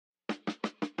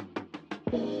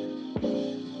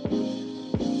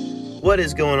What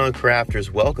is going on,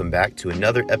 crafters? Welcome back to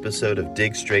another episode of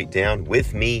Dig Straight Down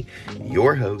with me,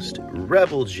 your host,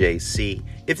 Rebel JC.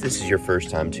 If this is your first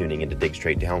time tuning into Dig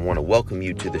Straight Down, I want to welcome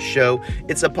you to the show.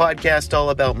 It's a podcast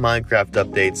all about Minecraft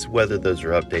updates, whether those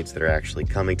are updates that are actually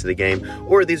coming to the game,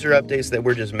 or these are updates that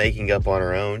we're just making up on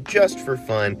our own, just for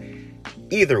fun.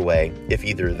 Either way, if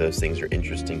either of those things are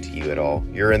interesting to you at all,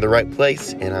 you're in the right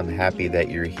place, and I'm happy that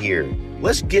you're here.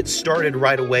 Let's get started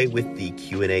right away with the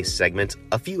Q&A segment.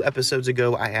 A few episodes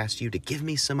ago, I asked you to give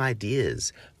me some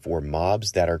ideas for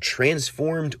mobs that are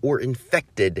transformed or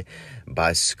infected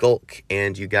by Skulk,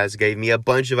 and you guys gave me a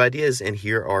bunch of ideas, and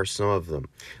here are some of them.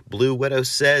 Blue Widow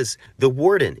says, the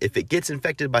Warden, if it gets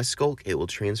infected by Skulk, it will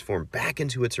transform back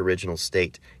into its original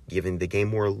state, giving the game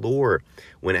more lore.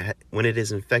 When it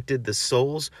is infected, the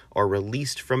souls are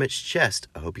released from its chest.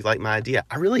 I hope you like my idea.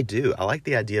 I really do. I like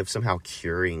the idea of somehow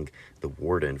curing the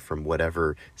Warden from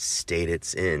whatever state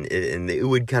it's in, and it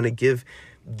would kind of give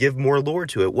more lore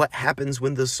to it. What happens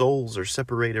when the souls are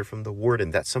separated from the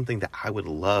Warden? That's something that I would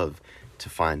love to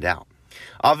find out.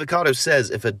 Avocado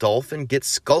says, if a dolphin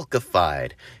gets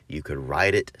skulkified, you could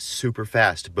ride it super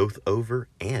fast, both over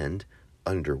and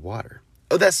underwater.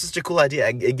 Oh, that's such a cool idea.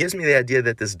 It gives me the idea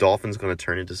that this dolphin's going to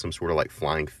turn into some sort of like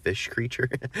flying fish creature,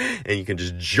 and you can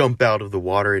just jump out of the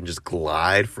water and just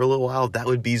glide for a little while. That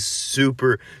would be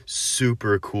super,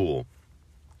 super cool.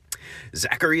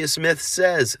 Zachariah Smith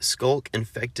says,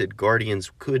 Skulk-infected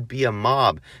guardians could be a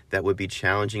mob that would be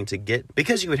challenging to get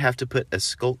because you would have to put a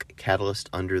Skulk catalyst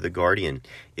under the guardian.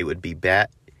 It would be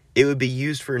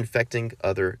used for infecting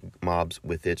other mobs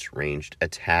with its ranged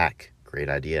attack. Great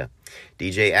idea.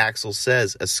 DJ Axel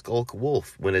says, a Skulk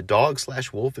wolf. When a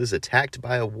dog/wolf is attacked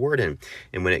by a Warden,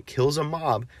 and when it kills a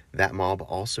mob, that mob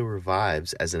also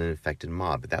revives as an infected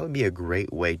mob. That would be a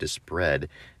great way to spread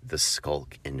the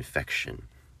Skulk infection.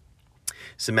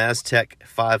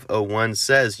 SamazTech501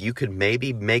 says, you could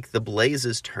maybe make the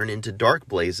blazes turn into dark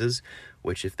blazes,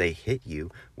 which if they hit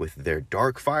you with their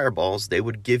dark fireballs, they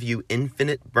would give you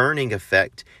infinite burning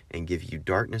effect and give you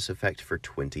darkness effect for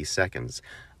 20 seconds.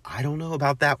 I don't know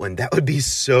about that one. That would be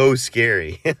so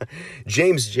scary.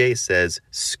 James J says,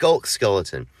 Skulk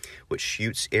Skeleton, which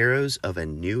shoots arrows of a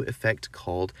new effect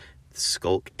called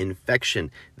Skulk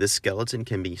Infection. This skeleton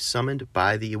can be summoned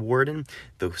by the Warden.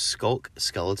 The Skulk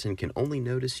skeleton can only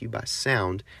notice you by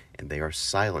sound, and they are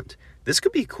silent. This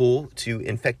could be cool to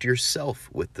infect yourself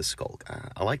with the Skulk.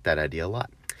 I like that idea a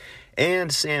lot.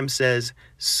 And Sam says,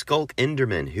 Skulk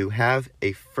Endermen, who have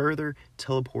a further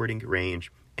teleporting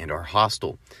range and are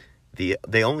hostile.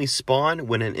 They only spawn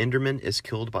when an Enderman is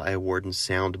killed by a Warden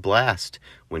Sound Blast.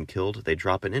 When killed, they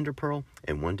drop an Ender Pearl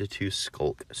and 1 to 2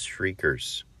 Skulk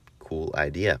Shriekers. Cool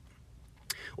idea.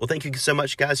 Well, thank you so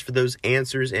much, guys, for those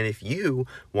answers. And if you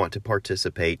want to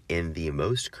participate in the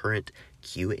most current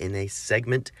Q&A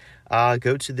segment,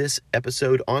 go to this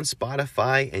episode on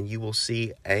Spotify, and you will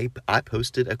see I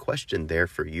posted a question there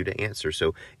for you to answer.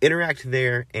 So interact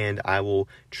there, and I will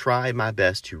try my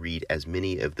best to read as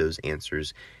many of those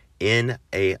answers in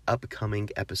a upcoming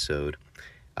episode,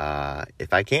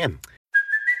 if I can.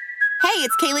 Hey,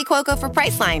 it's Kaylee Cuoco for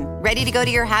Priceline. Ready to go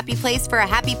to your happy place for a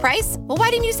happy price? Well,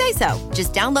 why didn't you say so?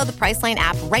 Just download the Priceline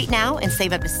app right now and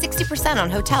save up to 60%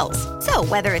 on hotels. So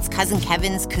whether it's Cousin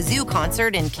Kevin's Kazoo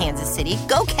Concert in Kansas City,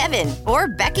 go Kevin, or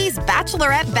Becky's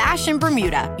Bachelorette Bash in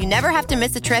Bermuda, you never have to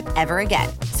miss a trip ever again.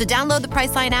 So download the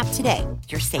Priceline app today.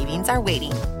 Your savings are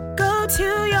waiting. Go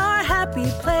to your happy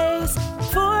place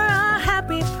for a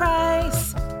happy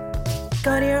price.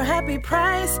 Go to your happy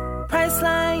price,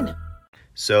 Priceline.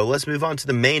 So let's move on to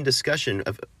the main discussion.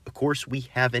 Of course, we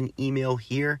have an email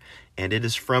here, and it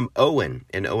is from Owen.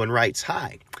 And Owen writes,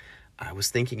 Hi, I was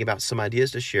thinking about some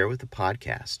ideas to share with the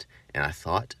podcast, and I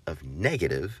thought of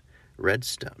negative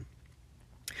redstone.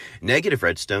 Negative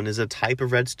redstone is a type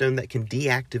of redstone that can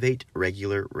deactivate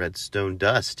regular redstone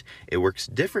dust. It works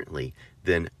differently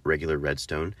than regular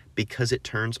redstone because it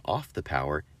turns off the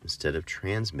power instead of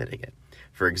transmitting it.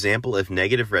 For example, if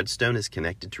negative redstone is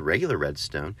connected to regular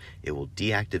redstone, it will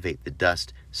deactivate the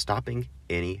dust, stopping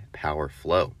any power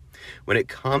flow. When it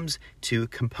comes to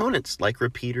components like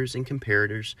repeaters and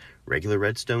comparators, regular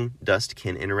redstone dust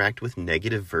can interact with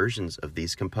negative versions of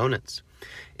these components.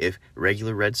 If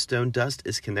regular redstone dust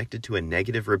is connected to a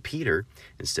negative repeater,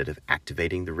 instead of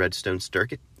activating the redstone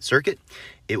circuit,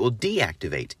 it will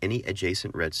deactivate any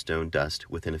adjacent redstone dust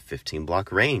within a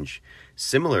 15-block range.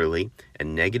 Similarly, a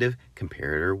negative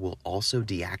comparator will also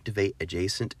deactivate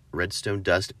adjacent redstone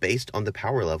dust based on the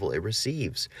power level it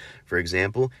receives. For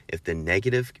example, if the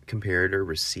negative comparator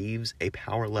receives a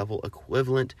power level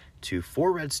equivalent to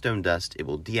 4 redstone dust, it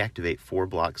will deactivate 4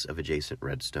 blocks of adjacent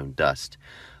redstone dust.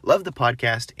 Love the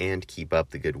podcast and keep up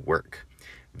the good work.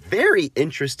 Very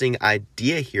interesting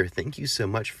idea here. Thank you so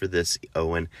much for this,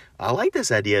 Owen. I like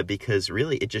this idea because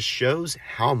really it just shows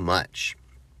how much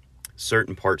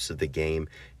certain parts of the game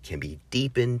can be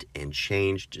deepened and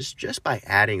changed just by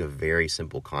adding a very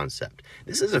simple concept.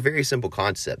 This is a very simple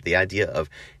concept. The idea of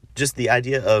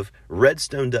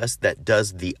redstone dust that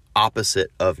does the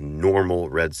opposite of normal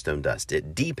redstone dust.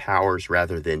 It depowers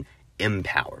rather than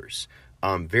empowers.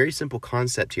 Very simple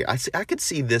concept here. I could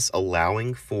see this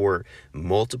allowing for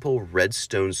multiple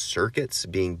redstone circuits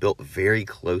being built very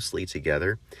closely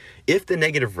together. If the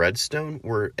negative redstone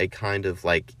were a kind of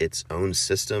like its own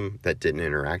system that didn't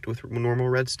interact with normal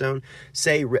redstone,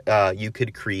 say you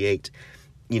could create,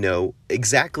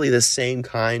 exactly the same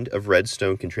kind of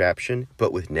redstone contraption,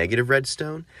 but with negative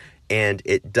redstone, and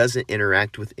it doesn't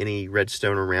interact with any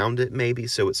redstone around it, maybe.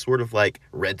 So it's sort of like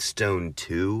Redstone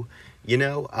 2.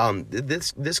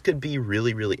 This could be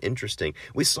really, really interesting.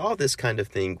 We saw this kind of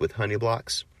thing with honey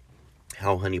blocks,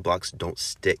 how honey blocks don't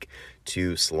stick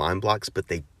to slime blocks, but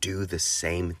they do the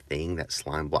same thing that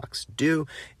slime blocks do,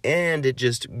 and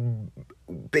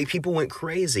people went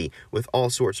crazy with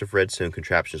all sorts of redstone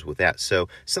contraptions with that. So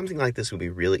something like this would be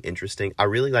really interesting. I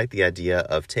really like the idea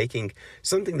of taking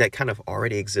something that kind of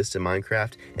already exists in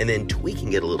Minecraft and then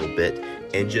tweaking it a little bit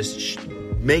and just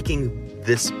making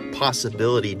this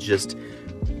possibility just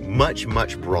much,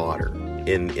 much broader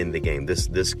in the game,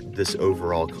 this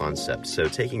overall concept. So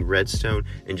taking redstone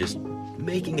and just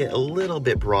making it a little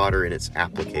bit broader in its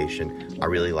application, I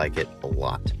really like it a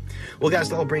lot. Well, guys,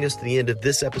 that'll bring us to the end of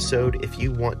this episode. If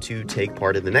you want to take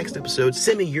part in the next episode,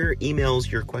 send me your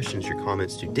emails, your questions, your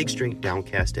comments to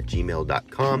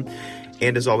digstraightdowncast@gmail.com.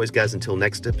 And as always, guys, until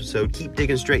next episode, keep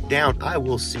digging straight down. I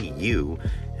will see you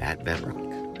at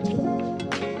Bedrock.